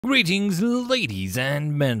Greetings, ladies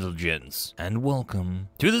and gents, and welcome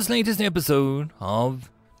to this latest episode of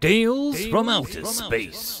Tales from Outer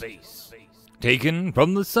Space, taken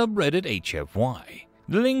from the subreddit HFY.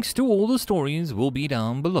 The links to all the stories will be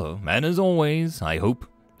down below, and as always, I hope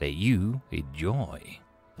that you enjoy.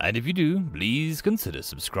 And if you do, please consider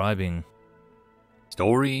subscribing.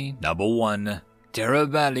 Story number 1, Terror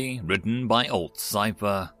Valley, written by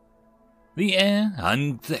AltCipher. The air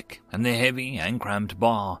hung thick in the heavy and cramped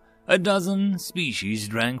bar. A dozen species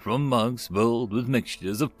drank from mugs filled with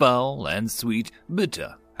mixtures of foul and sweet,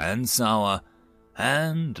 bitter and sour,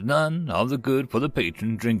 and none of the good for the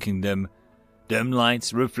patron drinking them. Dim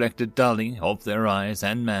lights reflected dully off their eyes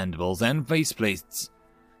and mandibles and faceplates.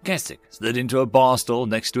 Keswick slid into a bar stool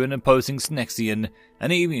next to an imposing Snexian,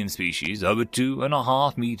 an avian species over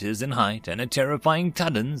 2.5 meters in height and a terrifying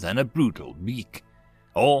talons and a brutal beak,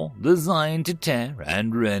 all designed to tear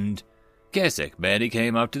and rend. Keswick barely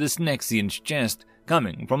came up to the Snexian's chest,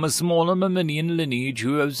 coming from a smaller mammalian lineage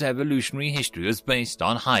whose evolutionary history was based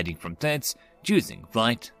on hiding from threats, choosing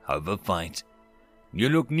flight over fight. "You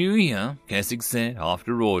look new here," Keswick said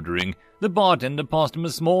after ordering. The bartender passed him a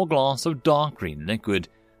small glass of dark green liquid.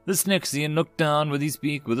 The Snexian looked down with his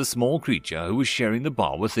beak with a small creature who was sharing the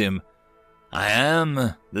bar with him. "I am,"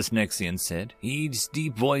 the Snexian said, his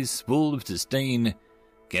deep voice full of disdain.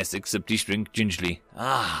 Keswick sipped his drink gingerly.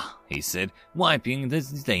 "Ah," he said, wiping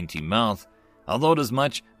his dainty mouth. "I thought as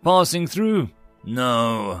much. Passing through."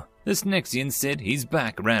 "No," the Snexian said, his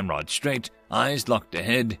back ramrod straight, eyes locked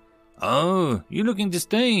ahead. "Oh, you looking to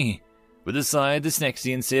stay?" With a sigh, the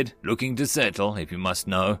Snexian said, "Looking to settle, if you must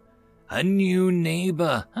know." "A new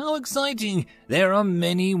neighbor. How exciting! There are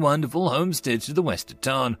many wonderful homesteads to the west of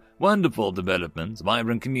town. Wonderful developments,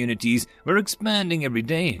 vibrant communities. We're expanding every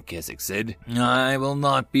day," Keswick said. "I will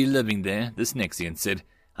not be living there," the Snexian said.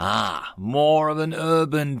 "Ah, more of an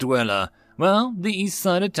urban dweller. Well, the east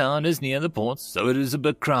side of town is near the ports, so it is a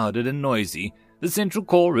bit crowded and noisy. The central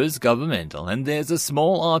core is governmental, and there's a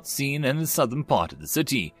small art scene in the southern part of the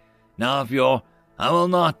city. Now if you're... I will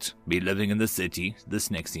not be living in the city," the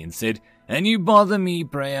Snexian said, "and you bother me,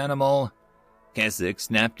 prey animal." Keswick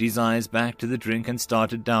snapped his eyes back to the drink and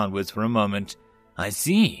started downwards for a moment. "I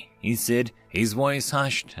see," he said, his voice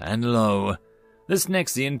hushed and low. The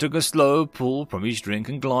Snexian took a slow pull from his drink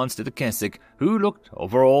and glanced at the Keswick, who looked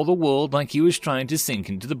for all the world like he was trying to sink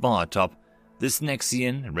into the bar top. The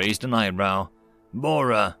Snexian raised an eyebrow.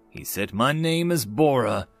 "Bora," he said, "my name is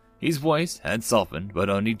Bora." His voice had softened,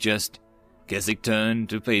 but only just. Keswick turned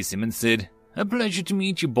to face him and said, "A pleasure to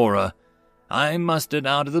meet you, Bora." "I mustered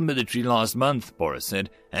out of the military last month," Bora said,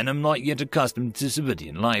 "and am not yet accustomed to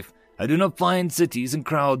civilian life. I do not find cities and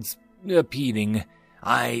crowds appealing.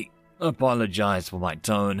 I apologize for my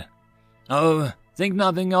tone." "Oh, think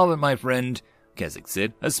nothing of it, my friend," Keswick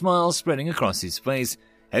said, a smile spreading across his face.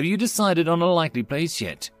 "Have you decided on a likely place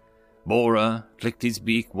yet?" Bora clicked his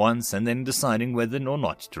beak once and then deciding whether or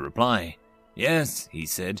not to reply. "Yes," he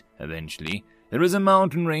said, eventually. "There is a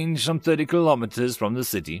mountain range some 30 kilometers from the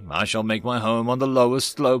city. I shall make my home on the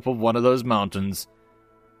lowest slope of one of those mountains."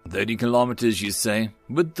 30 kilometers, you say?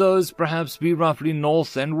 Would those perhaps be roughly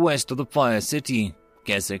north and west of the Fire City?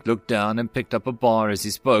 Keswick looked down and picked up a bar as he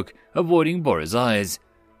spoke, avoiding Bora's eyes.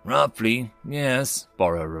 "Roughly, yes,"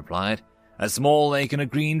 Bora replied. "A small lake in a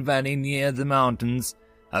green valley near the mountains.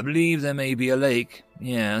 I believe there may be a lake,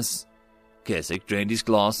 yes." Keswick drained his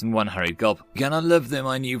glass in one hurried gulp. "Cannot live there,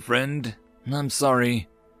 my new friend. I'm sorry."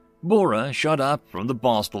 Bora shot up from the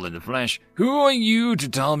bar stool in a flash. "Who are you to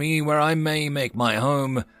tell me where I may make my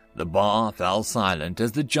home?" The bar fell silent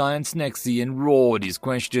as the giant Snexian roared his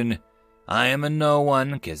question. "I am a no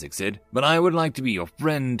one," Keswick said, "but I would like to be your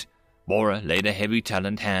friend." Bora laid a heavy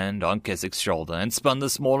taloned hand on Keswick's shoulder and spun the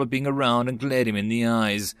smaller being around and glared him in the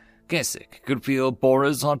eyes. Keswick could feel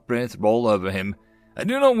Bora's hot breath roll over him. "I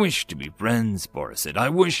do not wish to be friends," Bora said. "I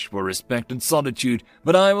wish for respect and solitude,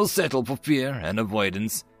 but I will settle for fear and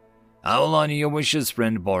avoidance." "I will honor your wishes,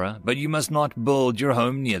 friend Bora, but you must not build your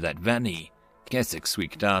home near that valley," Keswick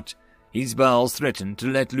squeaked out. His bowels threatened to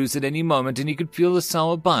let loose at any moment, and he could feel the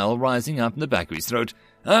sour bile rising up in the back of his throat.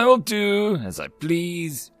 "I will do as I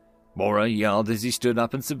please," Bora yelled as he stood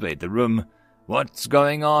up and surveyed the room. "What's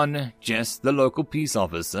going on?" Jess, the local peace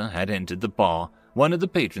officer, had entered the bar. One of the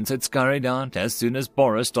patrons had scurried out as soon as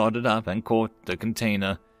Bora started up and caught the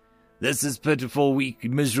container. "This is pitiful, weak,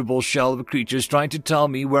 miserable shell of a creature trying to tell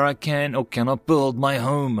me where I can or cannot build my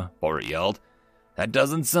home," Bora yelled. "That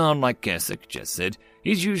doesn't sound like Keswick," Jess said.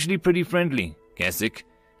 "He's usually pretty friendly." Keswick,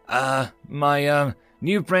 my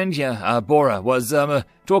new friend here, Bora, was,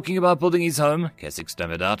 talking about building his home," Keswick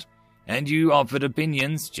stammered out. "And you offered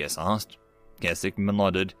opinions?" Jess asked. Keswick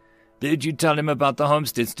nodded. Did you tell him about the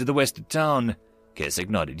homesteads to the west of town? Keswick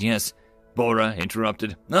nodded, yes. Bora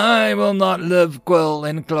interrupted. I will not live quill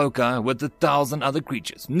and cloaker with 1,000 other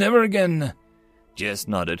creatures. Never again. Jess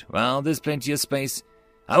nodded. Well, there's plenty of space.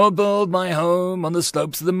 I will build my home on the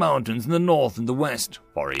slopes of the mountains in the north and the west,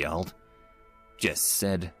 Bora yelled. Jess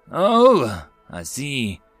said, Oh, I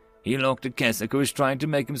see. He looked at Keswick, who was trying to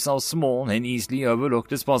make himself small and easily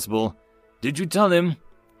overlooked as possible. Did you tell him?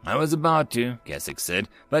 I was about to, Keswick said,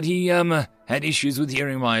 but he, had issues with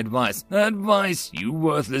hearing my advice. Advice, you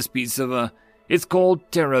worthless piece of, It's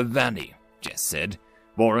called Terror Valley, Jess said.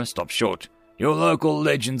 Bora stopped short. Your local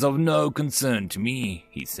legend's of no concern to me,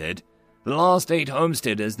 he said. The last 8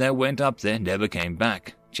 homesteaders that went up there never came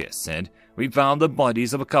back, Jess said. We found the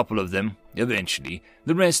bodies of a couple of them, eventually.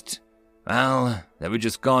 The rest, well, they were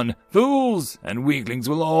just gone. Fools and weaklings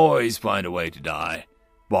will always find a way to die.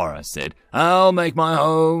 Bora said, I'll make my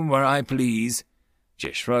home where I please.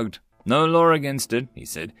 Jess shrugged. No law against it, he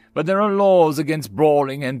said, but there are laws against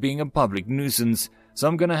brawling and being a public nuisance, so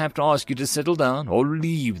I'm going to have to ask you to settle down or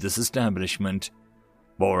leave this establishment.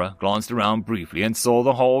 Bora glanced around briefly and saw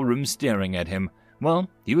the whole room staring at him. Well,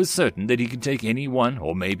 he was certain that he could take any one,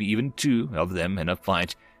 or maybe even 2 of them in a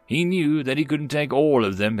fight. He knew that he couldn't take all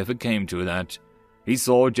of them if it came to that. He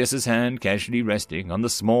saw Jess's hand casually resting on the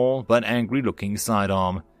small but angry-looking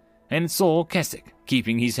sidearm, and saw Keswick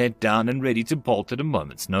keeping his head down and ready to bolt at a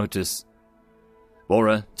moment's notice.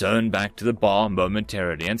 Bora turned back to the bar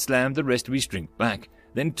momentarily and slammed the rest of his drink back,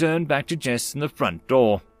 then turned back to Jess in the front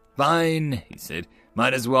door. Fine, he said.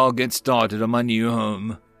 Might as well get started on my new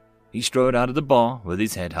home. He strode out of the bar with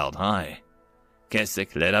his head held high.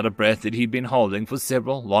 Keswick let out a breath that he'd been holding for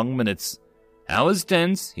several long minutes. I was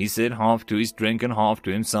tense, he said, half to his drink and half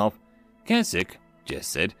to himself. Keswick, Jess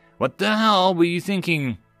said, what the hell were you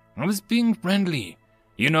thinking? I was being friendly.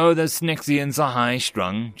 You know the Snexians are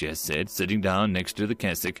high-strung, Jess said, sitting down next to the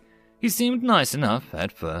Keswick. He seemed nice enough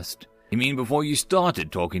at first. You mean before you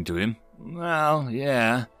started talking to him? Well,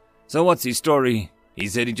 yeah. So what's his story? He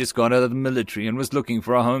said he just got out of the military and was looking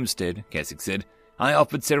for a homestead, Keswick said. I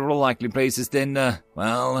offered several likely places, then,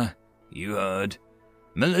 you heard.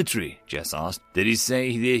 Military, Jess asked. Did he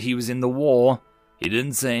say that he was in the war? He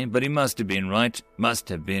didn't say, but he must have been, right? Must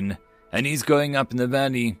have been. And he's going up in the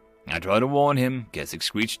valley. I tried to warn him, Keswick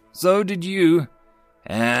screeched. So did you.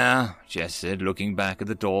 Jess said, looking back at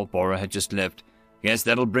the door Bora had just left. Guess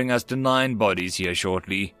that'll bring us to 9 bodies here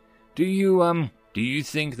shortly. Do you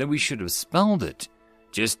think that we should have spelled it?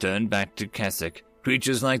 Jess turned back to Keswick.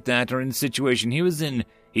 Creatures like that are in the situation he was in.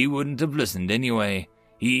 He wouldn't have listened anyway.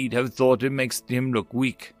 He'd have thought it makes him look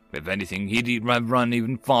weak. If anything, he'd have run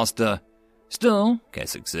even faster. Still,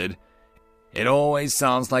 Keswick said, it always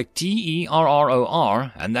sounds like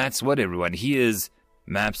T-E-R-R-O-R, and that's what everyone hears.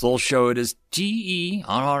 Maps all show it as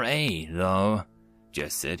T-E-R-R-A, though.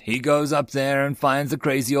 Jess said, he goes up there and finds the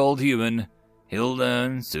crazy old human. He'll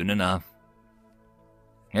learn soon enough.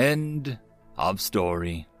 End of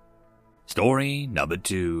story. Story number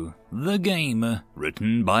 2. The Game,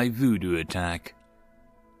 written by voodooattack.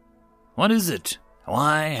 What is it?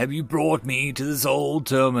 Why have you brought me to this old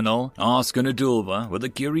terminal? Asked Oneshot with a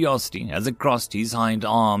curiosity as it crossed his hind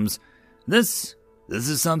arms. This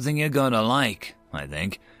is something you're gonna like, I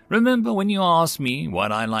think. Remember when you asked me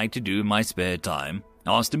what I like to do in my spare time?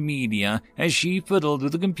 Asked Amelia as she fiddled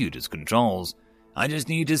with the computer's controls. I just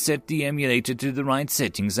need to set the emulator to the right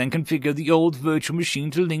settings and configure the old virtual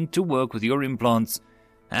machine to link to work with your implants.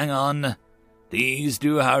 Hang on. Please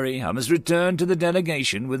do hurry. I must return to the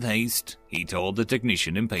delegation with haste, he told the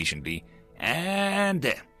technician impatiently. And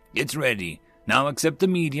there. It's ready. Now accept the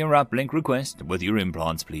media uplink request with your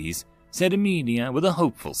implants, please, said Amelia with a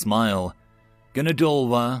hopeful smile.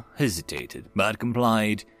 Oneshot hesitated, but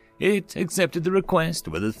complied. It accepted the request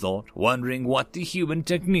with a thought, wondering what the human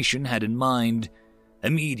technician had in mind.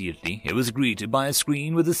 Immediately, it was greeted by a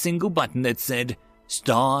screen with a single button that said,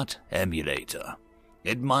 Start Emulator.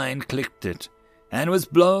 It mind-clicked it, and was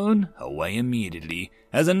blown away immediately.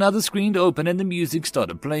 As another screen opened and the music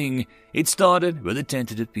started playing, it started with a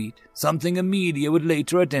tentative beat, something Amelia would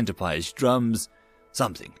later identify as drums,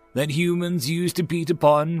 something that humans used to beat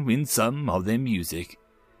upon in some of their music.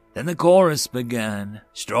 Then the chorus began,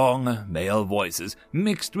 strong male voices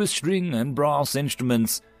mixed with string and brass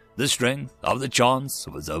instruments. The strength of the chants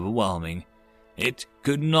was overwhelming. It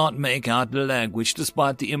could not make out the language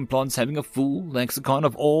despite the implants having a full lexicon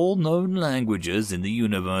of all known languages in the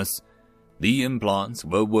universe. The implants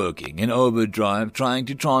were working in overdrive trying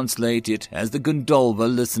to translate it as the gondola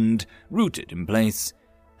listened, rooted in place.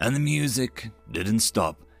 And the music didn't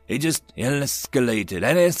stop. It just escalated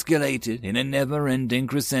and escalated in a never-ending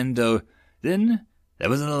crescendo. Then there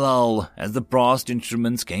was a lull as the brass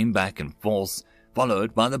instruments came back in force,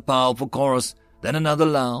 followed by the powerful chorus, then another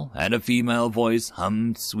lull, and a female voice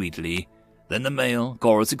hummed sweetly. Then the male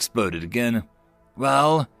chorus exploded again.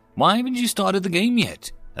 "Well, why haven't you started the game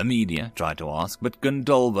yet?" Amelia tried to ask, but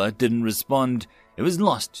Gondolva didn't respond. It was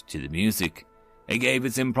lost to the music. It gave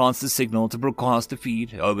its implants the signal to broadcast the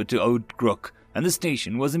feed over to Odgruk, and the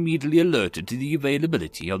station was immediately alerted to the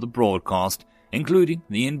availability of the broadcast, including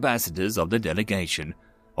the ambassadors of the delegation.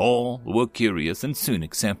 All were curious and soon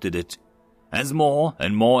accepted it. As more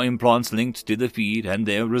and more implants linked to the feed and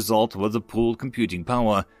their result was a pooled computing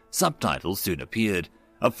power, subtitles soon appeared.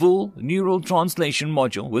 A full neural translation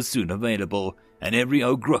module was soon available, and every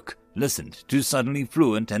Ogruk listened to suddenly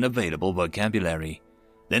fluent and available vocabulary.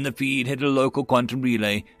 Then the feed hit a local quantum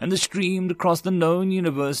relay and streamed across the known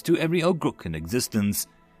universe to every Ogruk in existence,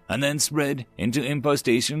 and then spread into info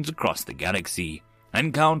stations across the galaxy,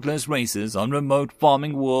 and countless races on remote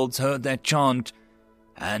farming worlds heard that chant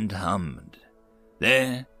and hummed.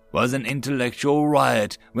 There was an intellectual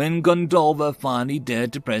riot when Gondolva finally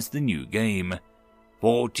dared to press the new game.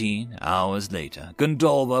 14 hours later,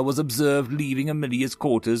 Gondolva was observed leaving Amelia's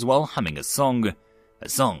quarters while humming a song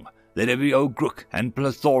that every Ogruk and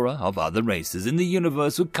plethora of other races in the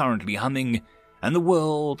universe were currently humming, and the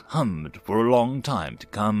world hummed for a long time to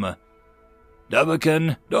come.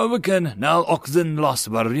 Dovakan, Dovakan, now oxen los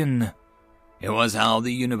varin. It was how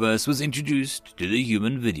the universe was introduced to the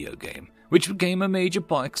human video game, which became a major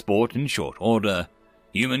export in short order.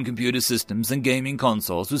 Human computer systems and gaming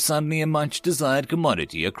consoles were suddenly a much-desired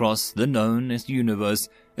commodity across the known universe,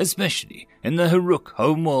 especially in the Haruk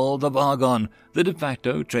homeworld of Argon, the de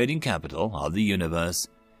facto trading capital of the universe,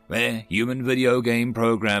 where human video game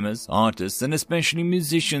programmers, artists, and especially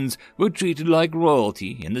musicians were treated like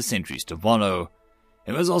royalty in the centuries to follow.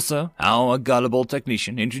 It was also how a gullible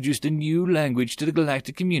technician introduced a new language to the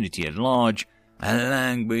galactic community at large, a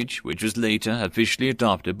language which was later officially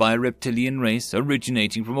adopted by a reptilian race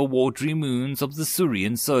originating from the watery moons of the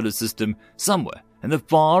Surian solar system somewhere in the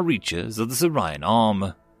far reaches of the Sirian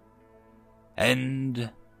Arm. End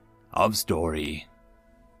of story.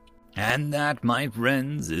 And that, my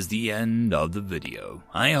friends, is the end of the video.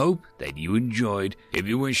 I hope that you enjoyed. If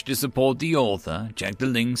you wish to support the author, check the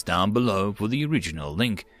links down below for the original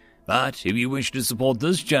link. But if you wish to support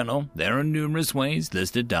this channel, there are numerous ways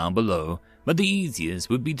listed down below. But the easiest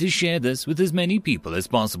would be to share this with as many people as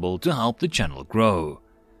possible to help the channel grow.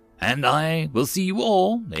 And I will see you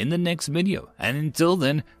all in the next video. And until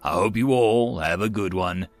then, I hope you all have a good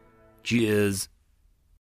one. Cheers.